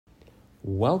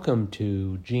Welcome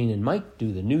to Gene and Mike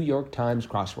do the New York Times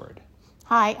crossword.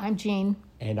 Hi, I'm Jean.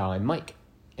 And I'm Mike.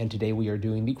 And today we are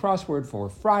doing the crossword for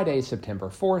Friday, September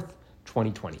 4th,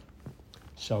 2020.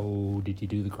 So, did you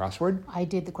do the crossword? I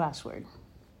did the crossword.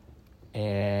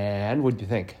 And what did you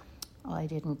think? Oh, I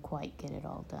didn't quite get it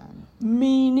all done.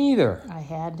 Me neither. I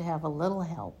had to have a little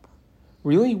help.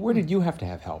 Really? Where did you have to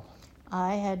have help?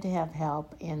 I had to have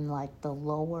help in like the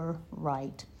lower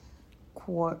right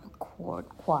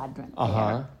quadrant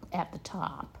there at the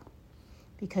top,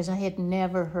 because I had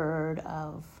never heard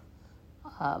of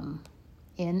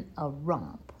in a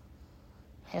rump,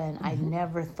 and I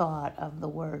never thought of the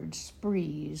word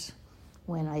sprees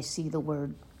when I see the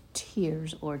word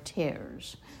tears or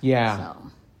tears. Yeah.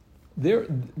 So.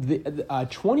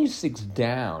 26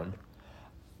 down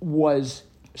was,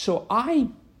 so I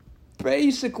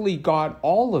basically got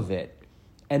all of it,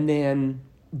 and then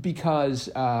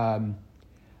because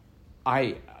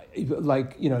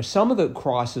some of the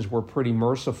crosses were pretty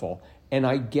merciful, and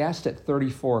I guessed at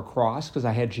 34 across because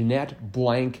I had Jeanette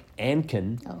Blank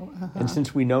Ankin, and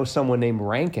since we know someone named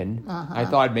Rankin, I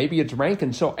thought maybe it's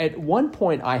Rankin. So at one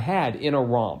point I had in a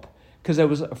romp, because I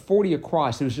was 40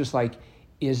 across, it was just like,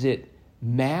 is it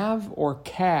Mav or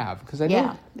Cav? Because I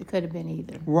know it could have been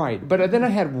either. Right, but then I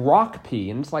had Rock P,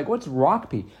 and it's like, what's Rock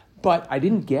P? But I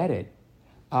didn't get it.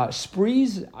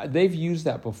 Sprees, they've used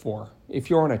that before. If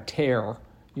you're on a tear,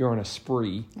 you're on a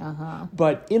spree.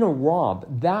 But in a romp,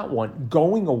 that one,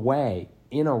 going away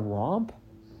in a romp,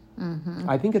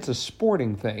 I think it's a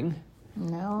sporting thing.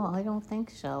 No, I don't think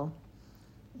so.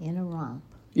 In a romp.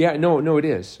 Yeah, no, it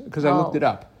is, because I looked it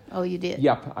up. Oh, you did?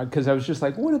 Yep, because I was just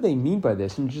like, what do they mean by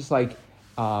this? And just like,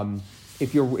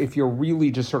 if you're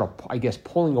really just sort of, I guess,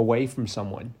 pulling away from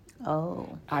someone.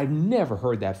 Oh. I've never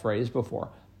heard that phrase before.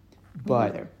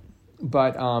 But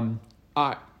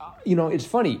it's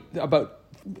funny, about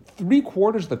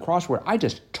 3/4 of the crossword I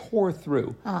just tore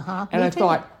through. And I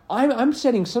thought, I'm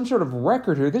setting some sort of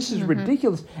record here. This is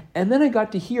ridiculous. And then I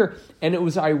got to hear, and it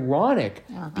was ironic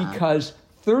because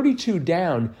 32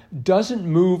 down doesn't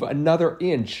move another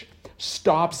inch,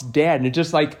 stops dead, and it's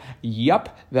just like,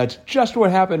 yep, that's just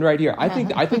what happened right here. I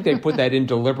think they put that in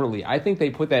deliberately. I think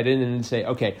they put that in and say,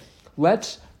 okay,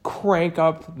 let's crank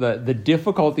up the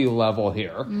difficulty level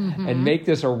here and make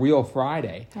this a real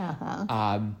Friday.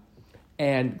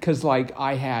 And because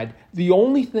I had, the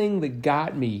only thing that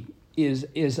got me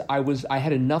is I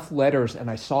had enough letters and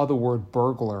I saw the word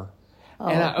burglar.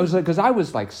 And I was like, because I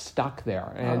was like stuck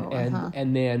there.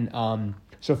 And then,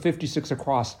 so 56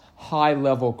 across, high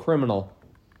level criminal,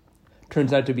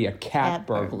 turns out to be a cat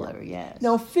burglar. Yes.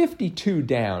 Now 52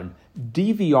 down,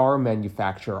 DVR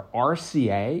manufacturer,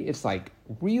 RCA, it's like,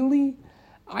 really?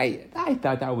 I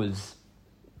thought that was,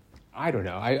 I don't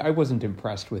know. I wasn't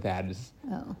impressed with that.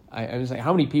 I was like,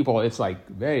 how many people? It's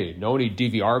like, hey, know any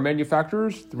DVR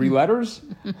manufacturers? 3 letters?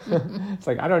 It's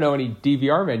like, I don't know any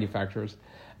DVR manufacturers.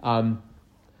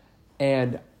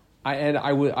 And I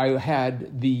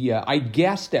had I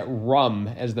guessed at rum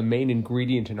as the main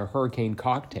ingredient in a hurricane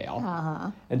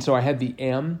cocktail. And so I had the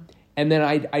M, and then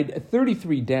I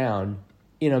 33 down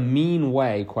in a mean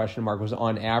way, question mark, was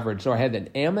on average. So I had an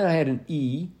M and I had an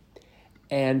E,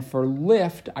 and for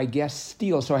lift, I guessed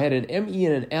steel. So I had an M-E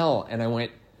and an L, and I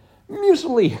went,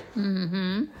 muesli.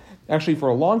 Actually, for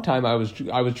a long time, I was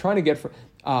trying to get for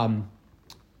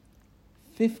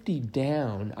 50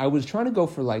 down. I was trying to go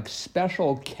for like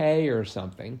special K or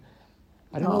something.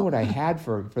 I don't know what I had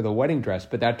for the wedding dress,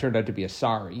 but that turned out to be a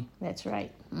sari. That's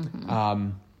right.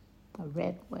 A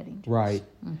red wedding dress. Right.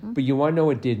 But you want to know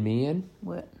what did me in?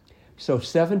 What? So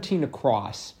 17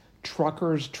 across,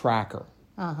 trucker's tracker.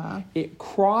 It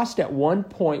crossed at one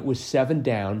point with 7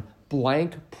 down,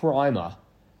 blank prima,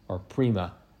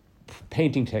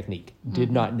 painting technique, did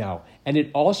not know. And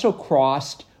it also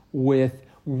crossed with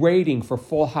rating for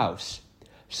full house.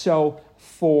 So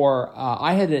for,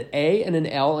 I had an A and an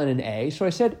L and an A, so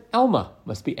I said Elma,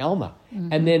 must be Elma.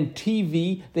 And then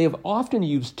TV, they have often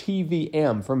used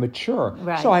TVM for mature.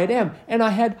 Right. So I had M, and I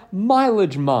had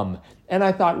mileage mum. And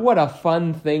I thought, what a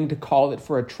fun thing to call it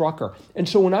for a trucker. And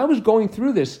so when I was going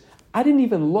through this, I didn't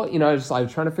even look, I was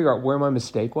trying to figure out where my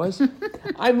mistake was.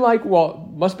 I'm like, well,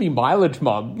 must be mileage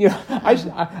mum.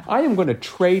 I am going to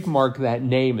trademark that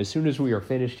name as soon as we are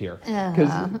finished here.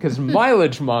 Because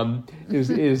mileage mum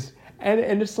is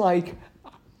and it's like,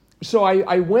 so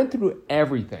I went through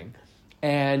everything.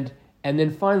 And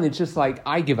then finally it's just like,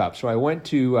 I give up. So I went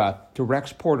to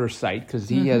Rex Porter's site, because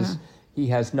he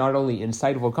has not only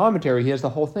insightful commentary, he has the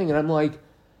whole thing. And I'm like,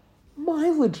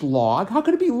 mileage log? How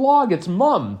could it be log? It's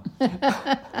mum.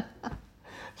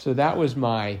 So that was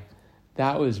my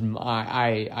That was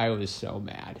I was so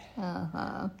mad.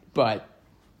 But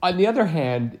on the other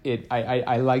hand,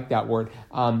 I like that word.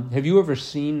 Have you ever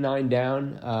seen Nine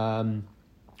Down?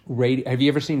 Have you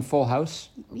ever seen Full House?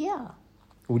 Yeah.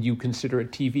 Would you consider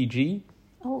it TVG?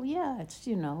 Oh, yeah. It's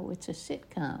it's a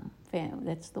sitcom.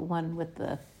 That's the one with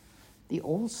the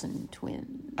Olsen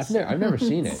twins. I've never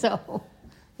seen it. So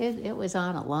it was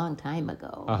on a long time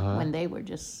ago Uh-huh. when they were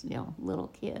just little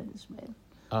kids. But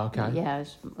Okay. yeah,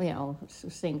 it's a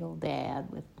single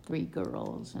dad with 3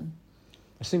 girls and.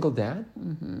 A single dad?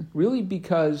 Mm-hmm. Really?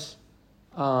 Because,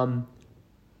 oh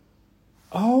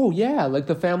yeah, like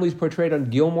the families portrayed on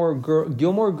Gilmore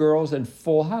Girls and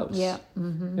Full House. Yeah.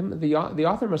 Mm-hmm. The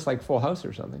author must like Full House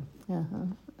or something.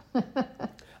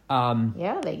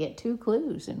 Yeah, they get 2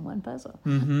 clues in one puzzle.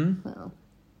 Mm-hmm. So.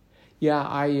 Yeah,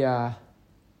 I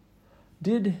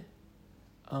did.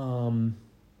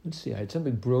 Let's see. I had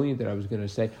something brilliant that I was going to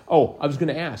say. Oh, I was going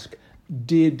to ask.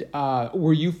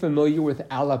 Were you familiar with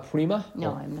Alla Prima?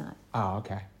 No, I'm not. Oh,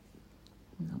 okay.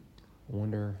 No. I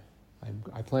wonder.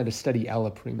 I plan to study Alla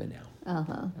Prima now.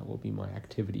 Uh-huh. That will be my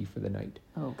activity for the night.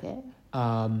 Okay.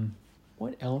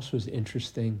 What else was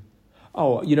interesting?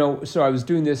 Oh, so I was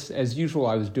doing this as usual.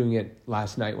 I was doing it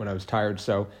last night when I was tired.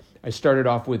 So I started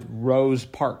off with Rose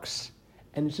Parks.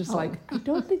 And it's just like, I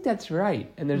don't think that's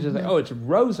right. And there's just like, it's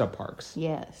Rosa Parks.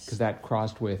 Yes. Because that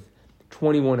crossed with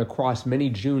 21 across many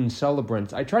June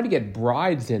celebrants. I tried to get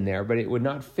brides in there, but it would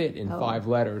not fit in 5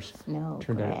 letters. No,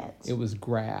 Turned grads. out it was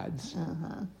grads.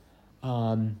 Uh-huh.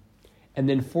 And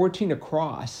then 14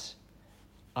 across,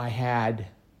 I had,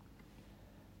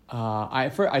 I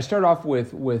started off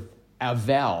with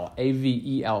Avell,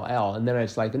 Avell, and then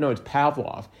it's like, no, it's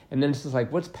Pavlov. And then it's just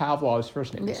like, what's Pavlov's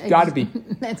first name? It's got to be.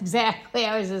 That's exactly.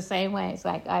 I was the same way. It's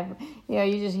like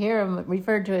you just hear him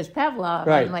referred to as Pavlov.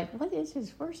 Right. I'm like, what is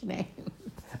his first name?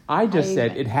 I just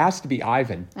said it has to be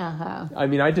Ivan. Uh-huh. I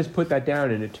mean, I just put that down,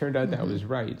 and it turned out that was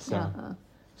right. So,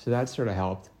 so that sort of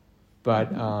helped.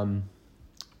 But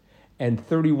and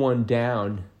 31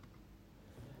 down,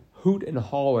 Hoot and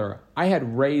Holler. I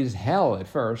had Raise Hell at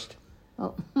first.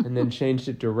 Oh. And then changed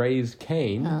it to Raise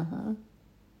Cain.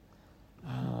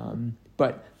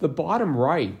 But the bottom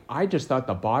right, I just thought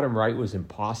the bottom right was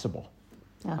impossible.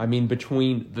 I mean,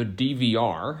 between the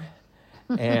DVR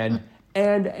and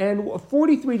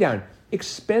 43 down,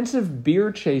 Expensive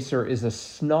Beer Chaser is a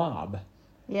snob.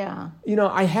 Yeah.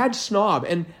 I had snob,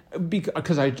 and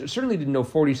because I certainly didn't know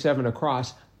 47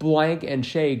 across, Blank and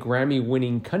Shay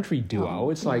Grammy-winning country duo.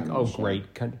 It's like,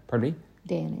 great. Pardon me?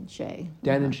 Dan and Shay.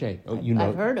 Dan and Shay. Oh,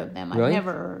 I've heard of them. Really? I've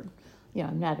never heard.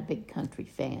 I'm not a big country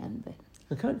fan, but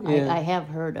Yeah. I have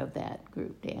heard of that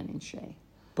group, Dan and Shay.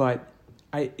 But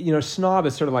snob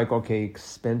is sort of like, okay,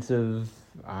 expensive.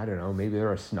 I don't know. Maybe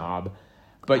they're a snob.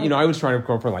 But I was trying to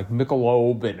go for like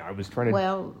Michelob, and I was trying to.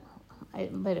 Well,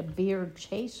 but a beer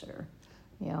chaser.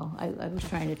 I was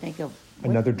trying to think of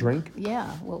Another drink. Yeah.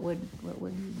 What would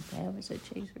you have as a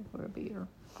chaser for a beer?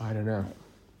 I don't know.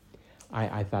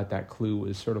 I thought that clue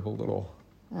was sort of a little.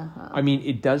 I mean,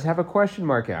 it does have a question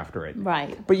mark after it.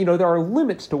 Right. But, there are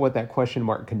limits to what that question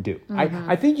mark can do.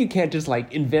 I think you can't just,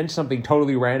 like, invent something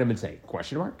totally random and say,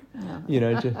 question mark?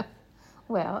 Just...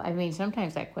 Well, I mean,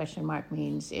 sometimes that question mark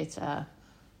means it's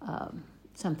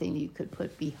something you could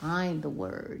put behind the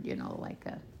word, like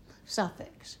a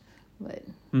suffix. But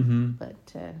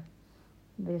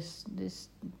this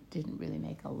didn't really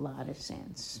make a lot of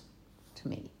sense to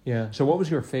me. Yeah. So what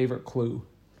was your favorite clue?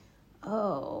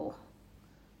 Oh,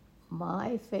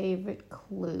 my favorite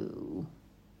clue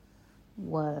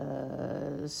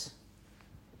was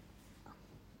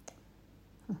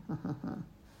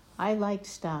I liked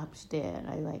Stops Dead.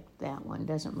 I liked that one.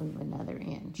 Doesn't move another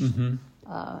inch. Mm-hmm.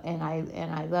 And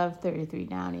I love 33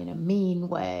 Down in a mean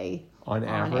way. On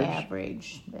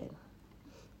average. But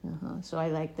so I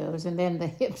like those. And then the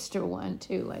hipster one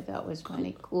too. I thought was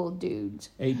funny. Cool Dudes.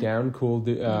 8 down, cool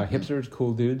hipsters,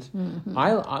 cool dudes.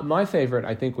 Mm-hmm. My favorite,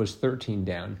 I think, was 13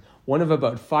 down. One of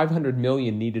about 500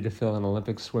 million needed to fill an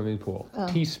Olympic swimming pool.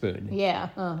 Teaspoon. Yeah.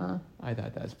 I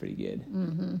thought that was pretty good.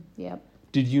 Mm-hmm. Yep.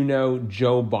 Did you know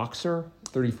Joe Boxer,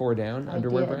 34 down,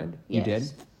 underwear brand? Yes. You did?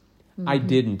 Mm-hmm. I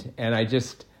didn't. And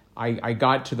I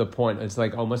got to the point, it's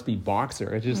like, it must be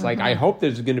Boxer. It's just like, I hope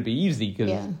this is going to be easy.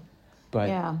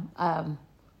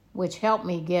 Which helped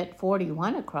me get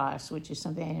 41 across, which is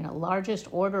something, largest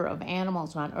order of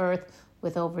animals on Earth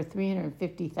with over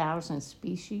 350,000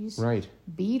 species. Right.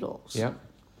 Beetles. Yep.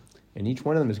 And each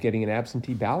one of them is getting an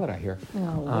absentee ballot, I hear.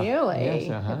 Oh, really? Yes,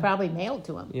 They're probably mailed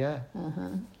to them. Yeah.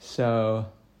 So,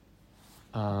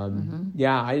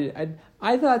 yeah,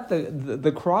 I thought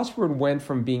the crossword went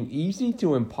from being easy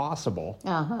to impossible.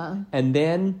 And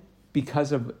then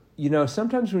because of,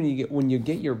 sometimes when you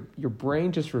get your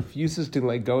brain just refuses to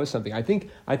let go of something. I think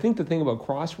the thing about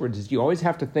crosswords is you always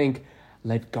have to think,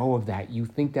 let go of that. You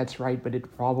think that's right, but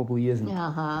it probably isn't.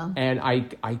 And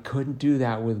I couldn't do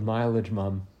that with Mileage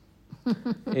Mom.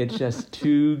 It's just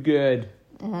too good.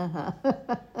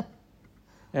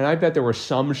 And I bet there were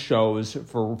some shows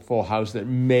for Full House that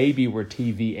maybe were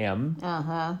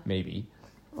TVM. Maybe.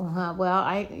 Well,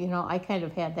 I kind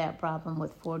of had that problem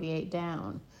with 48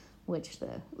 Down, which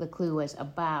the clue was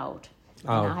about.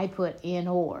 Oh. And I put in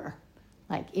or,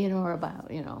 like in or about,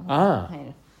 kind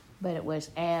of, but it was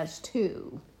as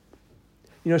to.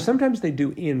 Sometimes they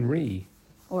do in re.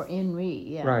 Or in re,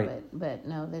 yeah. Right. But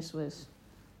no, this was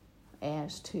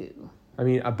as to. I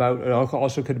mean, about, it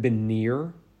also could have been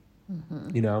near,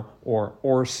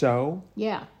 or so.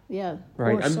 Yeah. Right.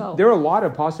 Or so. There are a lot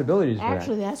of possibilities for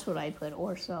Actually, that's what I put,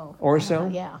 or so. Or so?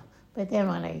 Yeah. But then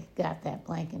when I got that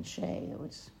blank and Shay,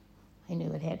 I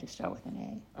knew it had to start with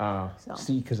an A.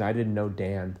 See, because I didn't know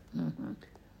Dan.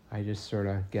 I just sort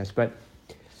of guessed. But,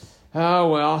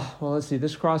 well, let's see.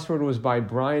 This crossword was by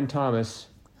Brian Thomas.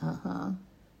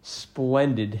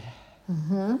 Splendid.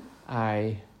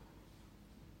 I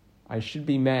should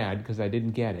be mad because I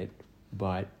didn't get it,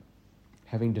 but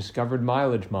having discovered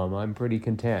Mileage Mom, I'm pretty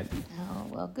content. Oh,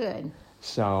 well, good.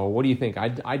 So, what do you think?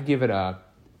 I'm going to give it a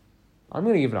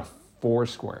 4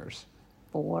 squares.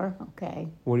 4, okay.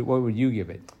 What would you give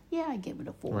it? Yeah, I give it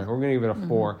a 4. Right, we're going to give it a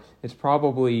 4. It's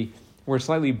probably, we're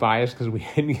slightly biased because we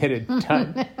didn't get it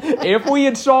done. If we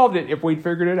had solved it, if we'd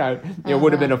figured it out, it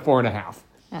would have been a 4.5.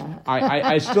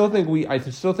 I still think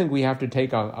we have to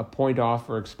take a point off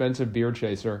for expensive beer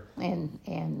chaser.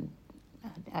 And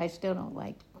I still don't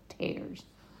like tears,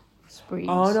 sprees.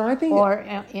 Oh no, I think or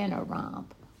in a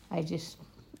romp. I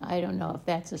don't know if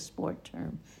that's a sport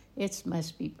term. It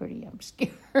must be pretty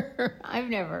obscure. I've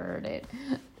never heard it.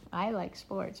 I like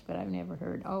sports, but I've never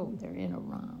heard. Oh, they're in a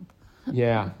romp.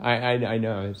 Yeah, I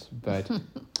know but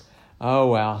oh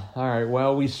well. All right.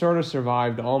 Well, we sort of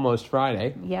survived almost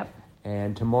Friday. Yep.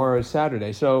 And tomorrow is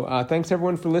Saturday. So thanks,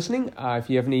 everyone, for listening. If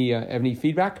you have any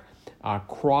feedback,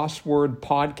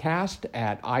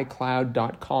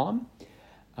 crosswordpodcast@icloud.com.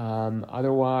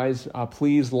 Otherwise,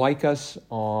 please like us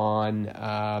on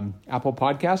Apple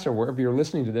Podcasts or wherever you're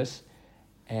listening to this.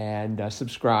 And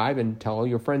subscribe and tell all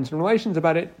your friends and relations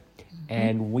about it.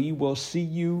 And we will see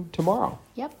you tomorrow.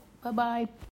 Yep. Bye-bye.